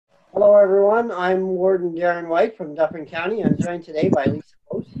Hello, everyone. I'm Warden Darren White from Dufferin County. I'm joined today by Lisa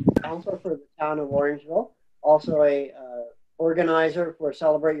Post, Councilor for the town of Orangeville, also a organizer for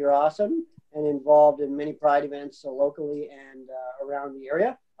Celebrate Your Awesome, and involved in many Pride events locally and around the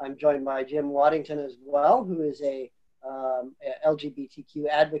area. I'm joined by Jim Waddington as well, who is a LGBTQ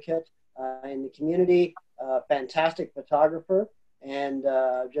advocate in the community, fantastic photographer, and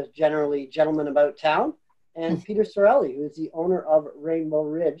just generally gentleman about town. And Peter Cerelli, who is the owner of Rainbow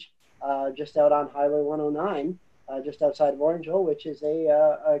Ridge, just out on Highway 109, just outside of Orangeville, which is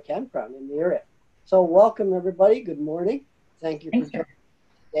a campground in the area. So welcome, everybody. Good morning. Thank you for Thanks, joining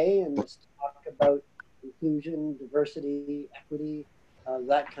us today and let's talk about inclusion, diversity, equity,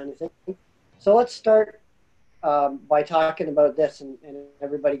 that kind of thing. So let's start by talking about this, and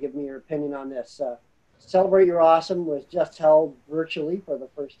everybody give me your opinion on this. Celebrate Your Awesome was just held virtually for the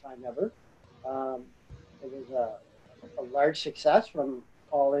first time ever. Um, it was a large success from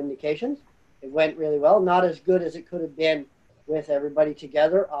all indications. It went really well. Not as good as it could have been with everybody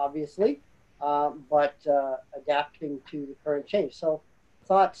together, obviously, but adapting to the current change. So,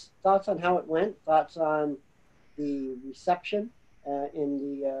 thoughts on how it went. Thoughts on the reception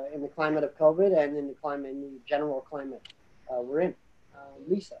in the climate of COVID and in the general climate we're in.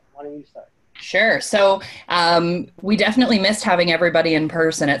 Lisa, why don't you start? Sure. So we definitely missed having everybody in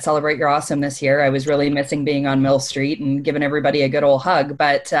person at Celebrate Your Awesome this year. I was really missing being on Mill Street and giving everybody a good old hug.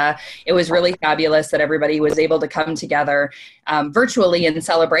 But it was really fabulous that everybody was able to come together virtually and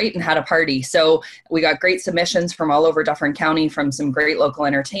celebrate and had a party. So we got great submissions from all over Dufferin County from some great local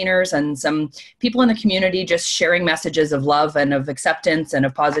entertainers and some people in the community just sharing messages of love and of acceptance and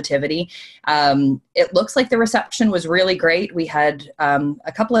of positivity. It looks like the reception was really great. We had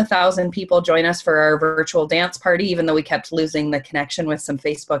a couple of thousand people join us for our virtual dance party, even though we kept losing the connection with some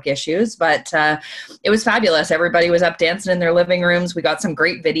Facebook issues. But it was fabulous. Everybody was up dancing in their living rooms. We got some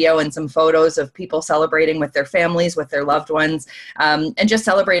great video and some photos of people celebrating with their families, with their loved ones, and just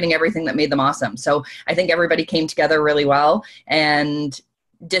celebrating everything that made them awesome. So I think everybody came together really well. And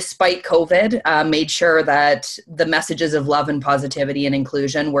despite COVID, made sure that the messages of love and positivity and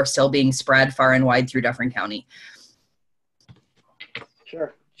inclusion were still being spread far and wide through Dufferin County.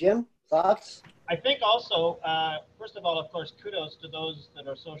 Sure. Jim, thoughts? I think also, first of all, of course, kudos to those that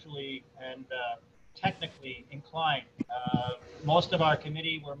are socially and technically inclined. Most of our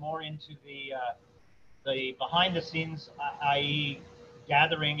committee were more into the behind the scenes, i.e.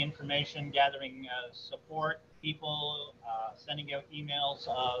 gathering information, gathering support, people, sending out emails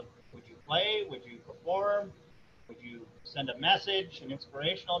of, would you play, would you perform, would you send a message, an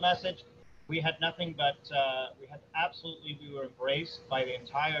inspirational message? We had nothing but, we were embraced by the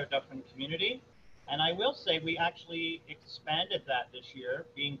entire Dufferin community. And I will say we actually expanded that this year,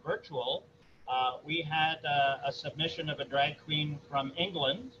 being virtual. We had a submission of a drag queen from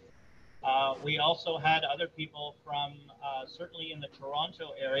England. We also had other people from, certainly in the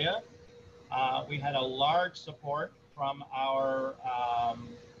Toronto area. We had a large support from our,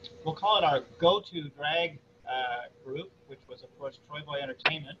 we'll call it our go-to drag group, which was, of course, Troy Boy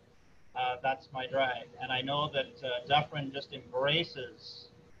Entertainment. That's my drag. And I know that Dufferin just embraces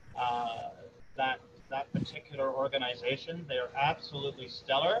that particular organization. They are absolutely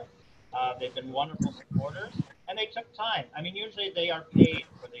stellar. They've been wonderful supporters, and they took time. I mean, usually they are paid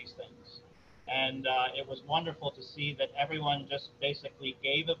for these things. And it was wonderful to see that everyone just basically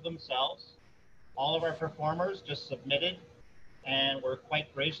gave of themselves. All of our performers just submitted and were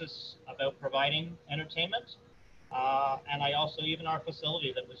quite gracious about providing entertainment. And I also, even our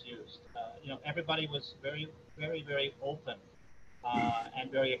facility that was used, everybody was very, very, very open and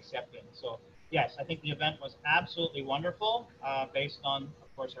very accepting. So yes, I think the event was absolutely wonderful based on,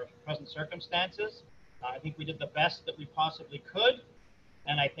 of course, our present circumstances. I think we did the best that we possibly could.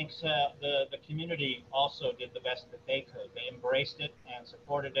 And I think the community also did the best that they could. They embraced it and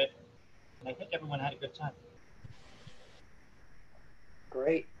supported it. And I think everyone had a good time.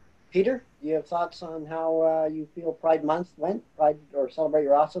 Great. Peter, do you have thoughts on how you feel Pride Month went? Pride or Celebrate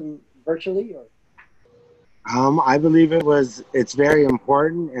Your Awesome virtually? Or I believe it's very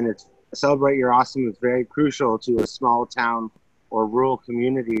important, and Celebrate Your Awesome is very crucial to a small town or rural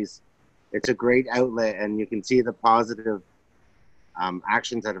communities. It's a great outlet, and you can see the positive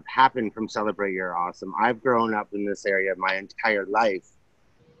actions that have happened from Celebrate Your Awesome. I've grown up in this area my entire life,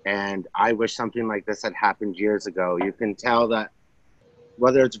 and I wish something like this had happened years ago. You can tell that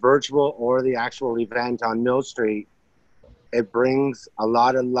whether it's virtual or the actual event on Mill Street, it brings a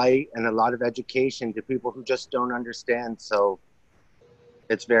lot of light and a lot of education to people who just don't understand. So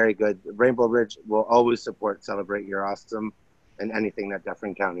it's very good. Rainbow Ridge will always support Celebrate Your Awesome and anything that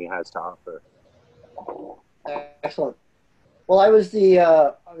Dufferin County has to offer. excellent. Well, I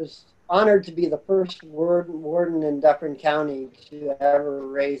was honored to be the first warden in Dufferin County to ever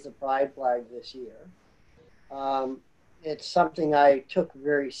raise the pride flag this year. It's something I took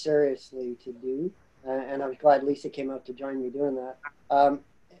very seriously to do, and I was glad Lisa came out to join me doing that.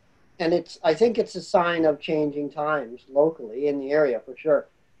 And I think it's a sign of changing times locally in the area for sure.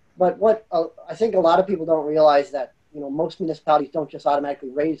 But what I think a lot of people don't realize that, most municipalities don't just automatically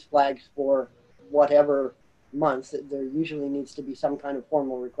raise flags for whatever month. There usually needs to be some kind of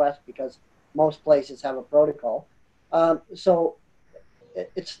formal request because most places have a protocol. So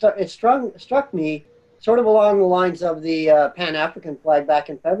it struck me sort of along the lines of the Pan-African flag back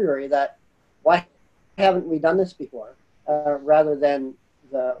in February that why haven't we done this before, rather than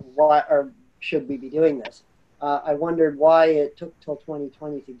why or should we be doing this? I wondered why it took till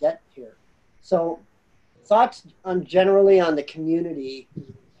 2020 to get here. So thoughts generally on the community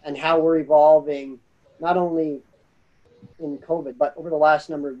and how we're evolving, not only in COVID, but over the last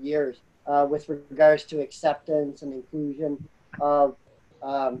number of years with regards to acceptance and inclusion of,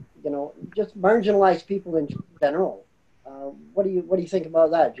 just marginalized people in general. What do you think about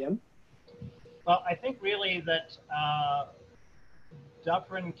that, Jim? Well, I think really that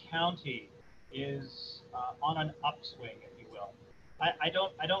Dufferin County is on an upswing, if you will. I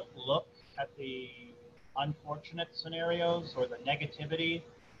don't look at the unfortunate scenarios or the negativity.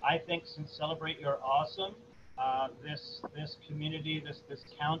 I think since Celebrate Your Awesome, this community, this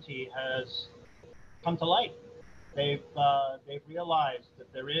county has come to light. They've realized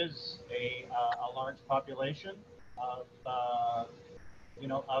that there is a large population of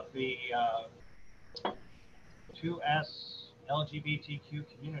the 2S LGBTQ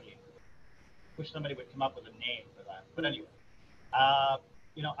community. Wish somebody would come up with a name for that. But anyway, I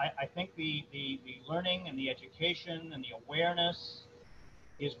think the learning and the education and the awareness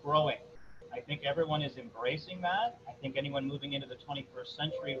is growing. I think everyone is embracing that. I think anyone moving into the 21st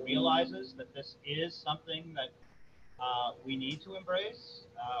century realizes that this is something that we need to embrace.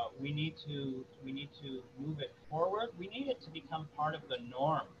 We need to move it forward. We need it to become part of the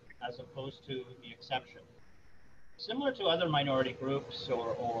norm as opposed to the exception. Similar to other minority groups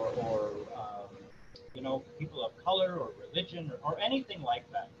or people of color or religion or anything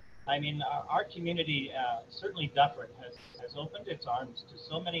like that. I mean, our community, certainly Dufferin, has opened its arms to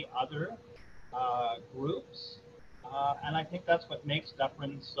so many other groups, and I think that's what makes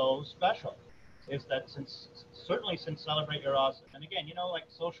Dufferin so special, is that certainly since Celebrate Your Awesome, and again, like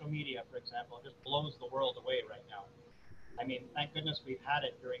social media, for example, just blows the world away right now. I mean, thank goodness we've had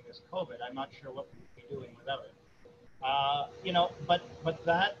it during this COVID. I'm not sure what we'd be doing without it. But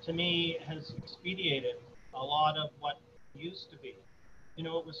that to me has expedited a lot of what used to be.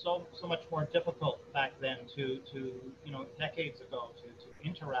 It was so much more difficult back then to decades ago to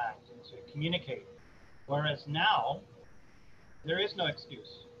interact and to communicate. Whereas now, there is no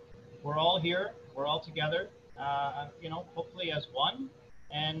excuse. We're all here, we're all together, hopefully as one,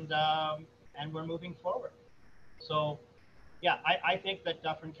 and we're moving forward. So, yeah, I think that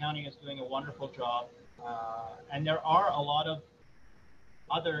Dufferin County is doing a wonderful job. And there are a lot of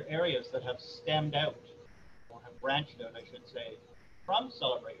other areas that have stemmed out, or have branched out, I should say, from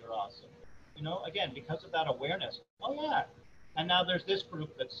Celebrate Your Awesome. Again, because of that awareness. Oh, yeah. And now there's this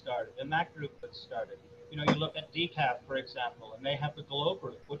group that started, and that group that started. You look at DCAF, for example, and they have the Glow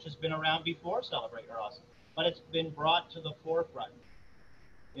group, which has been around before Celebrate Your Awesome, but it's been brought to the forefront.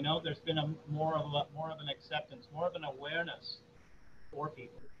 There's been more of an acceptance, more of an awareness for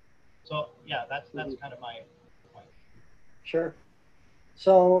people. So yeah, that's kind of my point. Sure.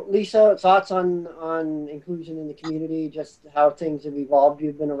 So Lisa, thoughts on inclusion in the community, just how things have evolved?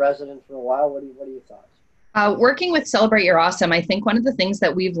 You've been a resident for a while. What are your thoughts? Working with Celebrate Your Awesome, I think one of the things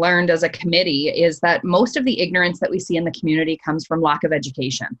that we've learned as a committee is that most of the ignorance that we see in the community comes from lack of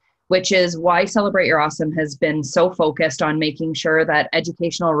education, which is why Celebrate Your Awesome has been so focused on making sure that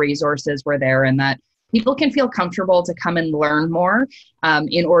educational resources were there and that people can feel comfortable to come and learn more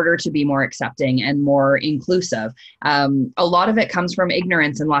in order to be more accepting and more inclusive. A lot of it comes from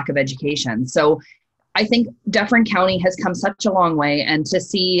ignorance and lack of education. So I think Dufferin County has come such a long way, and to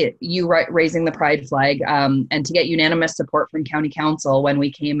see you raising the pride flag and to get unanimous support from County Council when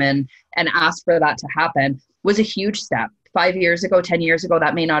we came in and asked for that to happen was a huge step. 5 years ago, 10 years ago,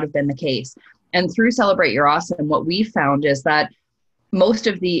 that may not have been the case. And through Celebrate Your Awesome, what we found is that most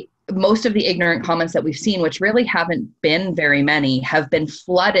of the ignorant comments that we've seen, which really haven't been very many, have been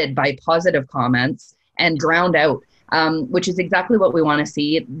flooded by positive comments and drowned out, which is exactly what we want to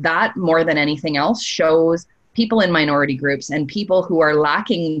see. That, more than anything else, shows people in minority groups and people who are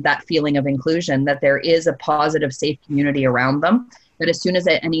lacking that feeling of inclusion, that there is a positive, safe community around them, that as soon as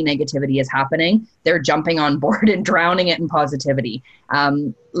any negativity is happening, they're jumping on board and drowning it in positivity.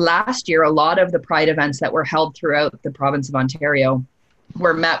 Last year, a lot of the Pride events that were held throughout the province of Ontario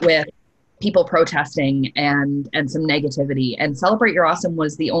were met with people protesting and some negativity. And Celebrate Your Awesome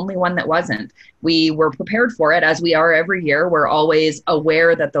was the only one that wasn't. We were prepared for it, as we are every year. We're always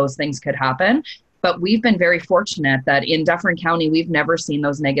aware that those things could happen. But we've been very fortunate that in Dufferin County, we've never seen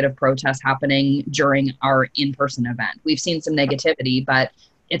those negative protests happening during our in-person event. We've seen some negativity, but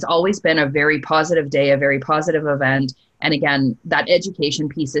it's always been a very positive day, a very positive event. And again, that education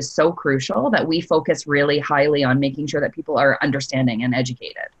piece is so crucial that we focus really highly on making sure that people are understanding and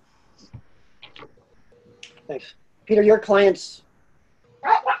educated. Thanks. Peter, your clients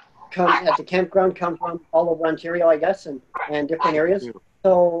come at the campground come from all over Ontario, I guess, and different areas.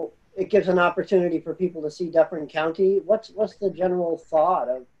 So it gives an opportunity for people to see Dufferin County. What's the general thought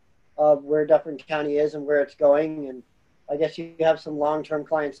of where Dufferin County is and where it's going? And I guess you have some long-term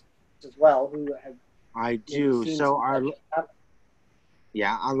clients as well who have. I do. So a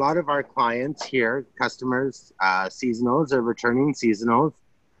lot of our clients here, customers, seasonals or returning seasonals,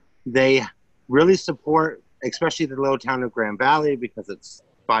 they really support, especially the little town of Grand Valley, because it's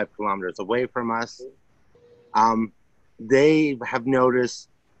 5 kilometers away from us. They have noticed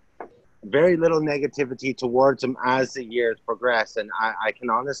very little negativity towards them as the years progress. And I can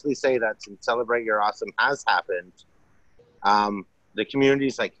honestly say that since Celebrate Your Awesome has happened, the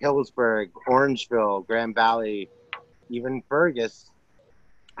communities like Hillsburg, Orangeville, Grand Valley, even Fergus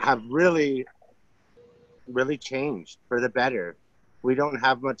have really, really changed for the better. We don't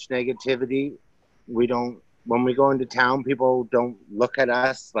have much negativity. When we go into town, people don't look at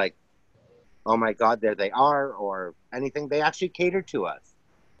us like, oh my God, there they are, or anything. They actually cater to us.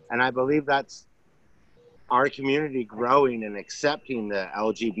 And I believe that's our community growing and accepting the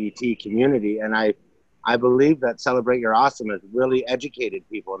LGBT community. And I believe that Celebrate Your Awesome has really educated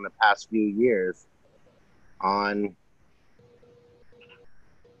people in the past few years on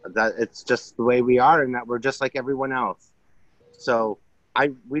that it's just the way we are and that we're just like everyone else. So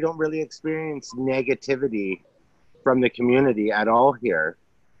we don't really experience negativity from the community at all here.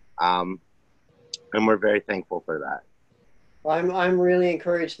 And we're very thankful for that. I'm really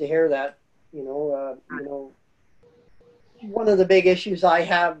encouraged to hear that. One of the big issues I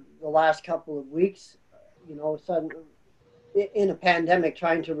have the last couple of weeks, in a pandemic,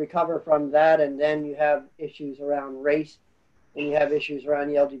 trying to recover from that, and then you have issues around race, and you have issues around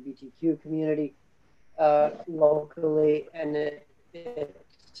the LGBTQ community locally, and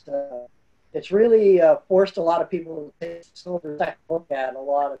it's really forced a lot of people to take a second look at a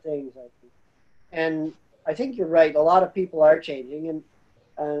lot of things, I think. And I think you're right. A lot of people are changing,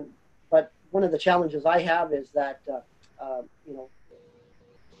 but one of the challenges I have is that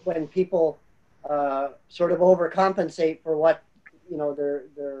when people sort of overcompensate for what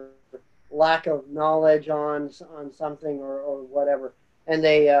their lack of knowledge on something or whatever, and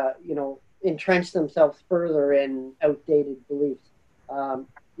they entrench themselves further in outdated beliefs.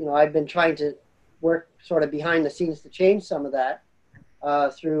 I've been trying to work sort of behind the scenes to change some of that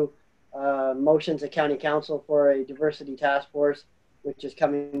through motions at County Council for a diversity task force, which is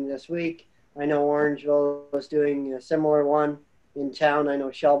coming this week. I know Orangeville is doing a similar one in town. I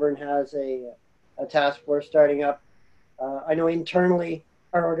know Shelburne has a task force starting up. I know internally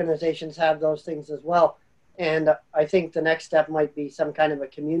our organizations have those things as well. And I think the next step might be some kind of a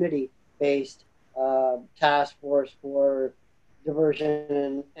community-based task force for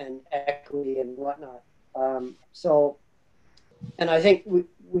diversion and equity and whatnot. And I think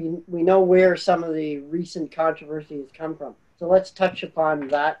we know where some of the recent controversies come from. So let's touch upon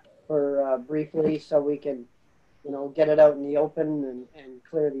that for briefly, so we can, get it out in the open and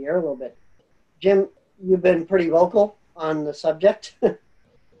clear the air a little bit. Jim, you've been pretty vocal on the subject.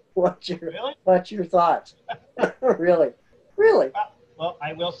 What's your thoughts? Really? Well,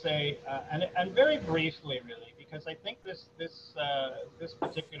 I will say, and very briefly, really, because I think this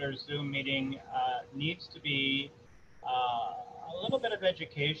particular Zoom meeting needs to be a little bit of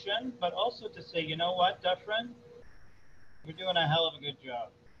education, but also to say, you know what, Dufferin, you're doing a hell of a good job.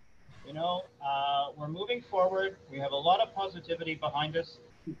 We're moving forward. We have a lot of positivity behind us.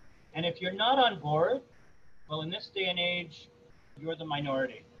 And if you're not on board, well, in this day and age, you're the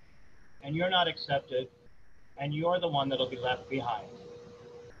minority. And you're not accepted. And you're the one that'll be left behind.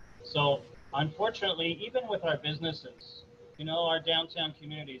 So, unfortunately, even with our businesses, our downtown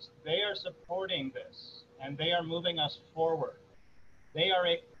communities, they are supporting this. And they are moving us forward. They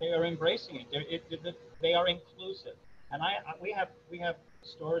are embracing it. They are inclusive. And we have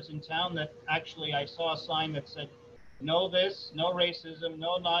stores in town that actually I saw a sign that said, no this, no racism,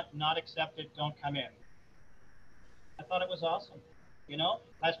 no not accepted, don't come in. I thought it was awesome. You know,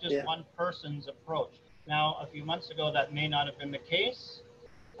 that's just one person's approach. Now, a few months ago, that may not have been the case,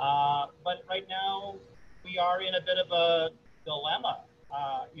 but right now we are in a bit of a dilemma.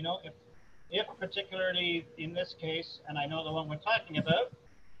 You know, if particularly in this case, and I know the one we're talking about,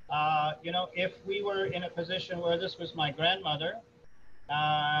 you know, if we were in a position where this was my grandmother,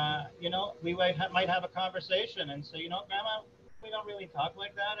 you know, we might have a conversation and say, you know, Grandma, we don't really talk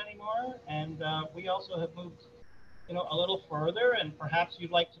like that anymore, and we also have moved, you know, a little further, and perhaps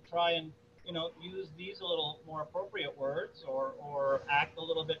you'd like to try and, you know, use these a little more appropriate words, or act a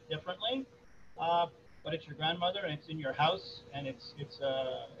little bit differently. But it's your grandmother, and it's in your house, and it's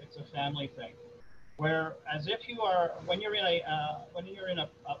a family thing. Whereas if you are, when you're in a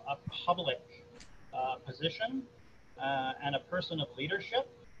public position, and a person of leadership,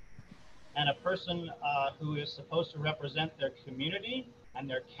 and a person who is supposed to represent their community and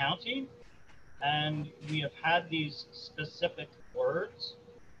their county, and we have had these specific words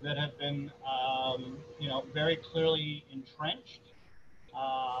that have been, you know, very clearly entrenched.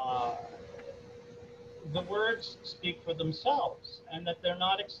 The words speak for themselves, and that they're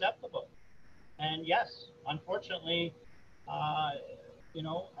not acceptable. And yes, unfortunately, you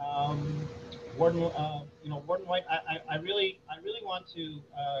know, Warden, you know, Warden White, I really want to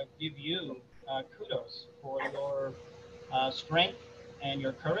give you kudos for your strength and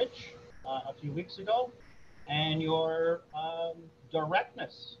your courage a few weeks ago, and your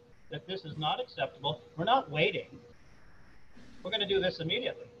directness that this is not acceptable. We're not waiting. We're going to do this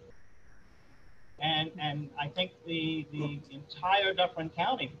immediately. And I think the entire Dufferin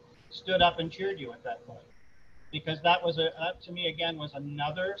County stood up and cheered you at that point, because that to me again was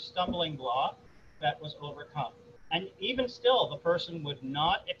another stumbling block that was overcome. And even still, the person would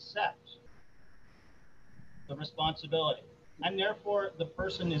not accept the responsibility, and therefore the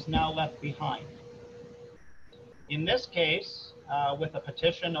person is now left behind. In this case, with a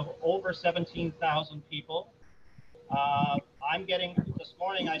petition of over 17,000 people, this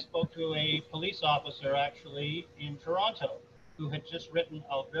morning I spoke to a police officer actually in Toronto who had just written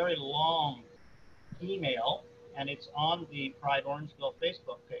a very long email, and it's on the Pride Orangeville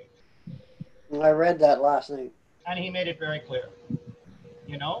Facebook page. I read that last night. And he made it very clear,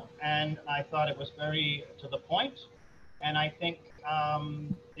 you know, and I thought it was very to the point. And I think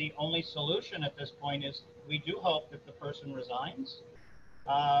the only solution at this point is we do hope that the person resigns,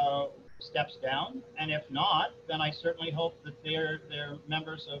 steps down, and if not, then I certainly hope that their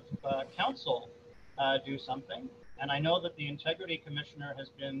members of council do something. And I know that the Integrity Commissioner has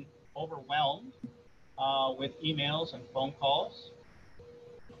been overwhelmed with emails and phone calls.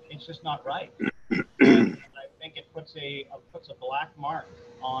 It's just not right. And I think it puts a black mark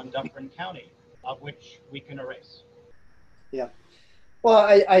on Dufferin County, of which we can erase. Yeah. Well,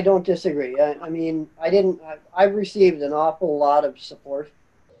 I don't disagree. I mean, I've received an awful lot of support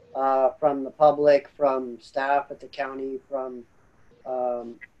from the public, from staff at the county, from,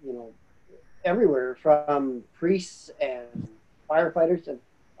 you know, everywhere, from priests and firefighters and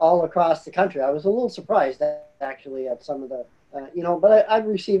all across the country. I was a little surprised actually at some of the, you know, but I've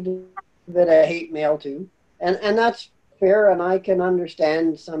received a bit of hate mail too. And that's fair, and I can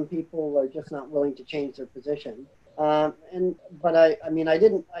understand some people are just not willing to change their position. But I mean, I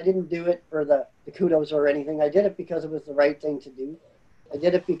didn't do it for the kudos or anything. I did it because it was the right thing to do. I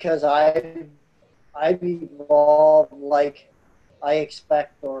did it because I've evolved like I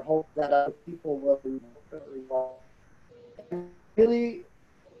expect or hope that other people will evolve. Really,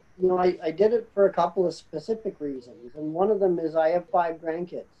 you know, I did it for a couple of specific reasons, and one of them is I have 5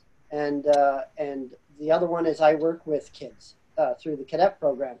 grandkids, and the other one is I work with kids through the cadet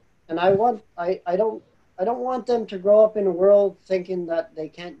program, and I don't want them to grow up in a world thinking that they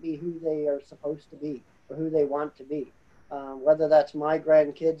can't be who they are supposed to be or who they want to be, whether that's my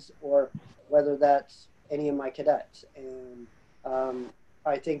grandkids or whether that's any of my cadets. And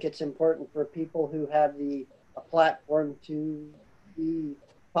I think it's important for people who have a platform to be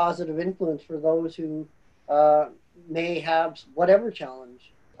positive influence for those who may have whatever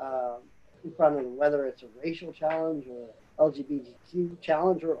challenge in front of them, whether it's a racial challenge or LGBTQ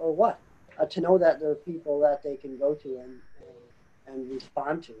challenge or what. To know that there are people that they can go to and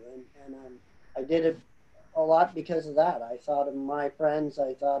respond to. And I did it a lot because of that. I thought of my friends,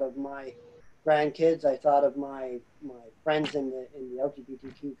 I thought of my grandkids, I thought of my friends in the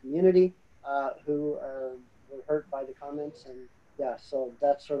LGBTQ community who were hurt by the comments. And yeah, so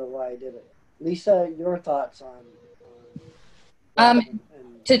that's sort of why I did it. Lisa, your thoughts on and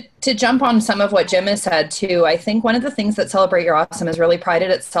To jump on some of what Jim has said too, I think one of the things that Celebrate Your Awesome has really prided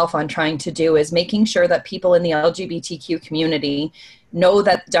itself on trying to do is making sure that people in the LGBTQ community know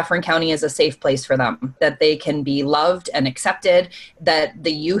that Dufferin County is a safe place for them, that they can be loved and accepted, that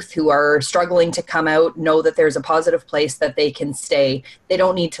the youth who are struggling to come out know that there's a positive place that they can stay. They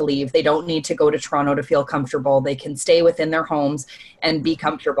don't need to leave. They don't need to go to Toronto to feel comfortable. They can stay within their homes and be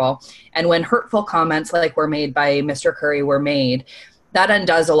comfortable. And when hurtful comments like were made by Mr. Curry were made, that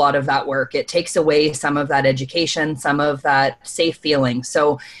undoes a lot of that work. It takes away some of that education, some of that safe feeling.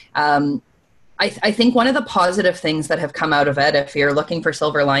 So I think one of the positive things that have come out of it, if you're looking for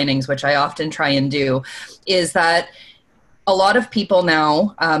silver linings, which I often try and do, is that a lot of people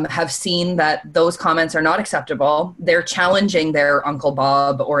now have seen that those comments are not acceptable. They're challenging their Uncle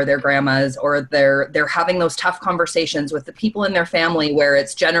Bob or their grandmas, or they're having those tough conversations with the people in their family where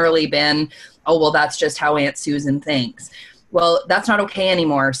it's generally been, oh, well, that's just how Aunt Susan thinks. Well, that's not okay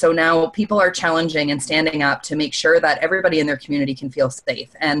anymore. So now people are challenging and standing up to make sure that everybody in their community can feel safe.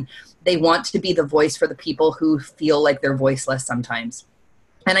 And they want to be the voice for the people who feel like they're voiceless sometimes.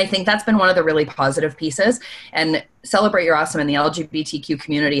 And I think that's been one of the really positive pieces. And Celebrate Your Awesome and the LGBTQ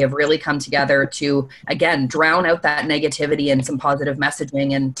community have really come together to, again, drown out that negativity and some positive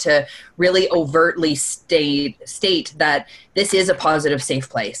messaging, and to really overtly state that this is a positive, safe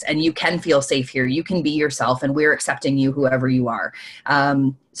place and you can feel safe here. You can be yourself and we're accepting you, whoever you are.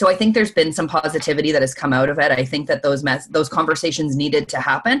 So I think there's been some positivity that has come out of it. I think that those conversations needed to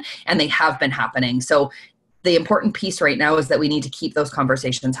happen, and they have been happening. So the important piece right now is that we need to keep those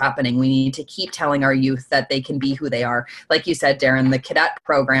conversations happening. We need to keep telling our youth that they can be who they are. Like you said, Darren, the cadet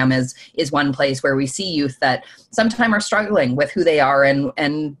program is one place where we see youth that sometimes are struggling with who they are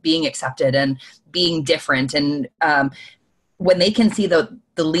and being accepted and being different. And when they can see the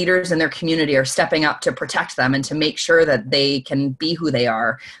leaders in their community are stepping up to protect them and to make sure that they can be who they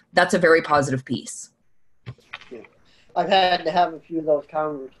are, that's a very positive piece. Yeah. I've had to have a few of those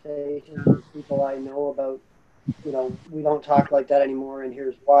conversations with people I know about, we don't talk like that anymore, and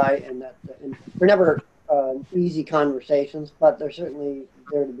here's why, and they're never easy conversations, but they're certainly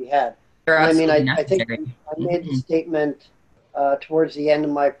there to be had. I mean, I think I made the statement towards the end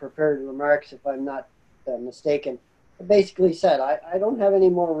of my prepared remarks, if I'm not mistaken. I basically said, I don't have any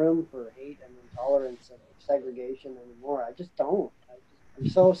more room for hate and intolerance and segregation anymore. I just don't. I'm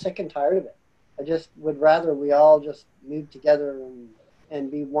so sick and tired of it. I just would rather we all just move together and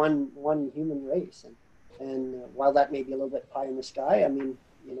be one human race. And while that may be a little bit pie in the sky, I mean,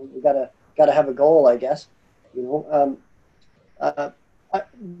 we gotta have a goal, I guess. One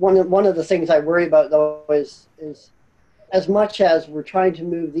of the things I worry about though is as much as we're trying to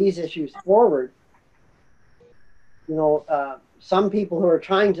move these issues forward, some people who are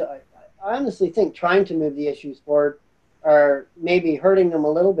trying to, I honestly think trying to move the issues forward are maybe hurting them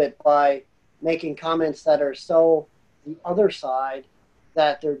a little bit by making comments that are so the other side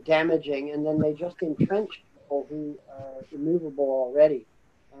that they're damaging, and then they just entrench people who are immovable already.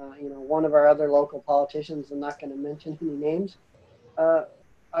 One of our other local politicians, I'm not going to mention any names,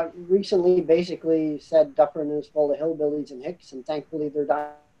 recently basically said Dufferin is full of hillbillies and hicks, and thankfully they're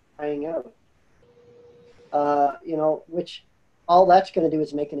dying out. Which all that's going to do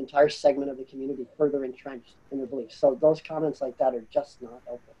is make an entire segment of the community further entrenched in their beliefs. So those comments like that are just not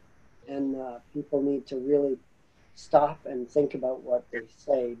helpful. And people need to really stop and think about what they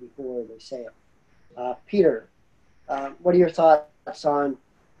say before they say it. Peter, what are your thoughts on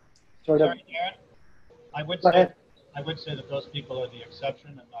sort of... Sorry, Darren, I would say that those people are the exception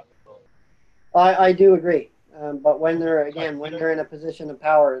and not the rule. I do agree. But when they're in a position of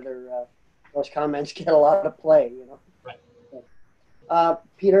power, those comments get a lot of play, Right.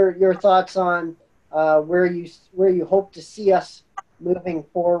 Peter, your thoughts on where you hope to see us moving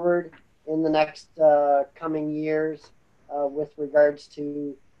forward in the next coming years with regards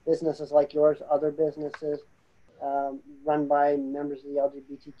to businesses like yours, other businesses run by members of the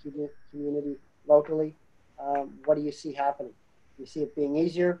LGBTQ community locally. What do you see happening? Do you see it being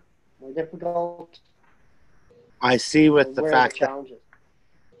easier, more difficult? I see with the fact that challenges?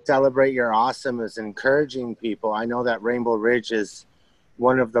 Celebrate Your Awesome is encouraging people. I know that Rainbow Ridge is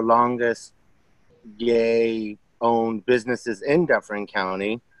one of the longest gay-owned businesses in Dufferin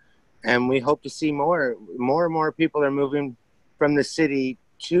County, and we hope to see more and more people are moving from the city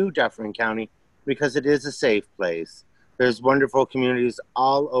to Dufferin County because it is a safe place. There's wonderful communities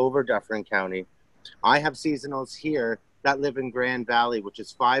all over Dufferin County. I have seasonals here that live in Grand Valley, which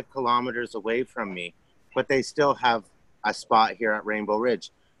is 5 kilometers away from me, but they still have a spot here at Rainbow Ridge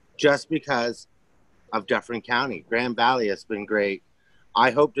just because of Dufferin County. Grand Valley has been great. I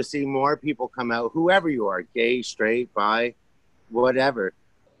hope to see more people come out, whoever you are, gay, straight, bi, whatever.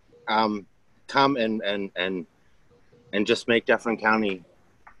 come and just make Dufferin County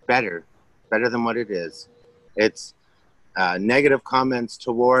better than what it is. It's negative comments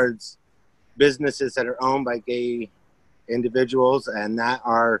towards businesses that are owned by gay individuals, and that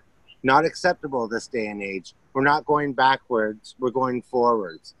are not acceptable this day and age. We're not going backwards, we're going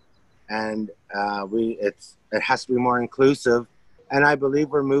forwards. And it has to be more inclusive, and I believe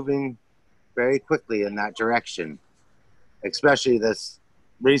we're moving very quickly in that direction. Especially this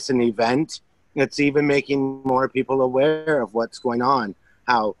recent event, it's even making more people aware of what's going on,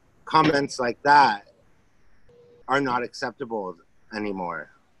 how comments like that are not acceptable anymore.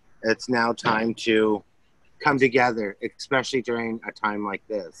 It's now time to come together, especially during a time like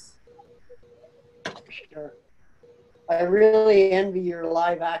this. Sure. I really envy your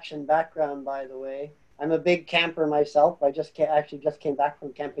live action background, by the way. I'm a big camper myself. I just came back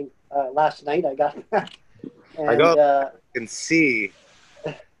from camping last night. I got back. And, I can see.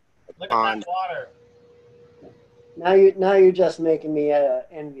 Look at that water. Now you're just making me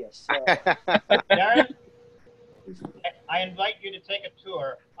envious. So. Darren, I invite you to take a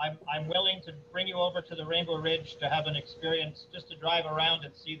tour. I'm willing to bring you over to the Rainbow Ridge to have an experience, just to drive around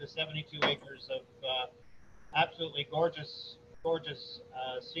and see the 72 acres of absolutely gorgeous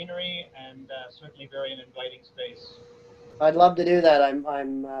scenery, and certainly very an inviting space. I'd love to do that.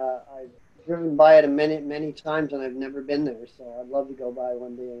 I've driven by it many times, and I've never been there. So I'd love to go by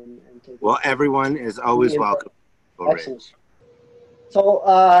one day and take. Well, everyone is always welcome. Excellent. So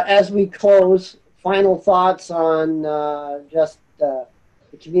as we close, final thoughts on just the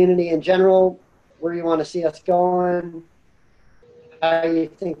community in general, where you want to see us going, how you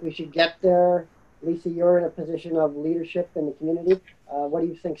think we should get there. Lisa, you're in a position of leadership in the community. What do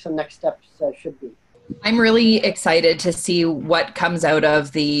you think some next steps should be? I'm really excited to see what comes out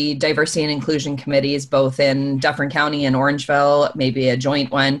of the diversity and inclusion committees, both in Dufferin County and Orangeville, maybe a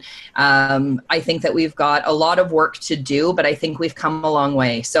joint one. I think that we've got a lot of work to do, but I think we've come a long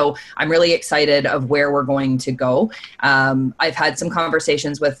way. So I'm really excited of where we're going to go. I've had some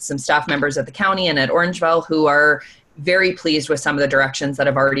conversations with some staff members at the county and at Orangeville who are very pleased with some of the directions that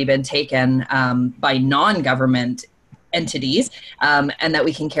have already been taken by non-government entities, and that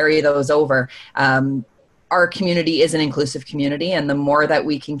we can carry those over. Our community is an inclusive community, and the more that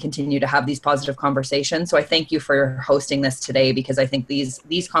we can continue to have these positive conversations. So I thank you for hosting this today, because I think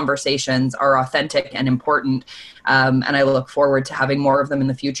these conversations are authentic and important, and I look forward to having more of them in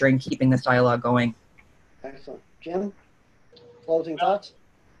the future and keeping this dialogue going. Excellent. Jim, closing thoughts?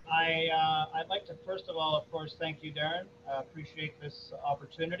 I'd like to first of all, of course, thank you, Darren. Appreciate this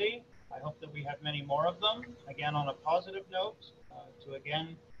opportunity. I hope that we have many more of them. Again, on a positive note, to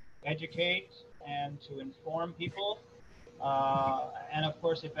again educate and to inform people. And of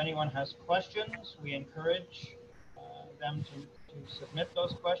course, if anyone has questions, we encourage them to submit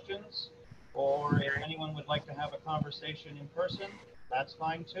those questions. Or if anyone would like to have a conversation in person, that's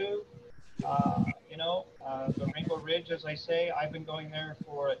fine too. The Rainbow Ridge, as I say, I've been going there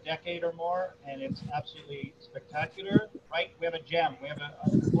for a decade or more, and it's absolutely spectacular. Right? We have a gem. We have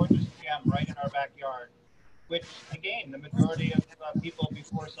a gorgeous gem right in our backyard, which, again, the majority of people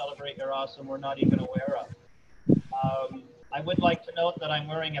before Celebrate Your Awesome were not even aware of. I would like to note that I'm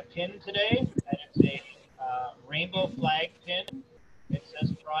wearing a pin today, and it's a rainbow flag pin. It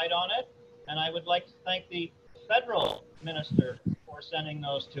says Pride on it, and I would like to thank the federal minister for sending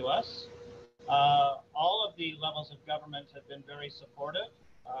those to us. All of the levels of government have been very supportive.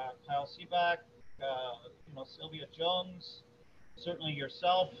 Kyle Seaback, Sylvia Jones, certainly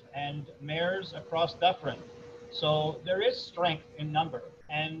yourself, and mayors across Dufferin. So there is strength in number.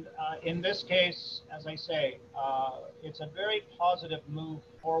 And in this case, as I say, it's a very positive move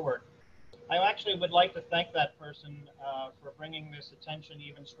forward. I actually would like to thank that person for bringing this attention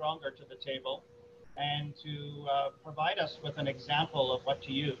even stronger to the table, and to provide us with an example of what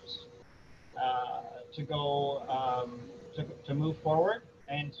to use to go to move forward,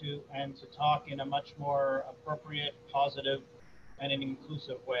 and to talk in a much more appropriate, positive, and an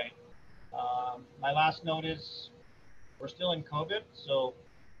inclusive way. My last note is we're still in COVID, so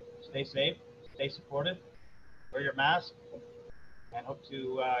stay safe, stay supported, wear your mask, and hope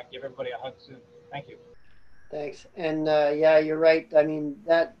to give everybody a hug soon. Thank you. Thanks. And yeah, you're right. I mean,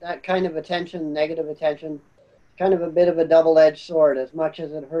 that kind of attention, negative attention, kind of a bit of a double-edged sword. As much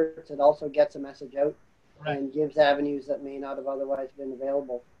as it hurts, it also gets a message out, right, and gives avenues that may not have otherwise been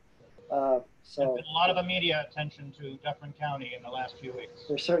available. So there's been a lot of media attention to Dufferin County in the last few weeks.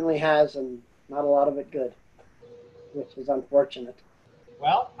 There certainly has, and not a lot of it good, which is unfortunate.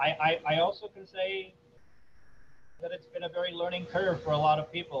 Well, I also can say that it's been a very learning curve for a lot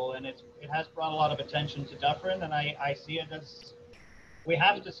of people, and it has brought a lot of attention to Dufferin, and I see it as we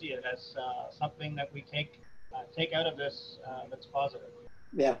have to see it as something that we take out of this that's positive.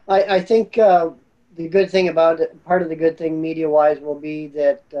 Yeah, I think the good thing about it, part of the good thing media-wise, will be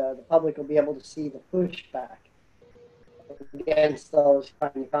that the public will be able to see the pushback against those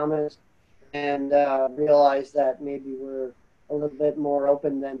kind of comments and realize that maybe we're a little bit more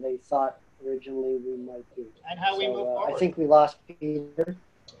open than they thought originally we might be. And how we move forward. I think we lost Peter.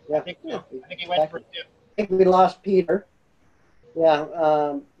 Yeah, I think he went for two. I think we lost Peter.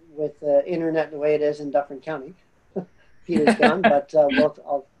 Yeah, with the internet the way it is in Dufferin County. Peter's gone, but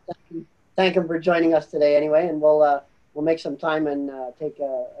I'll thank him for joining us today anyway, and we'll make some time and take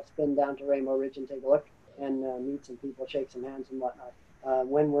a spin down to Rainbow Ridge and take a look and meet some people, shake some hands and whatnot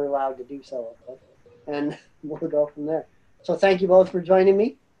when we're allowed to do so, of course. And we'll go from there. So thank you both for joining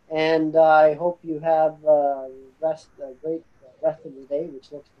me, and I hope you have a great rest of the day,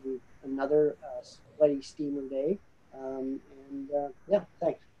 which looks to be another sweaty steamer day. Yeah,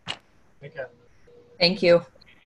 thanks. Take care. Thank you.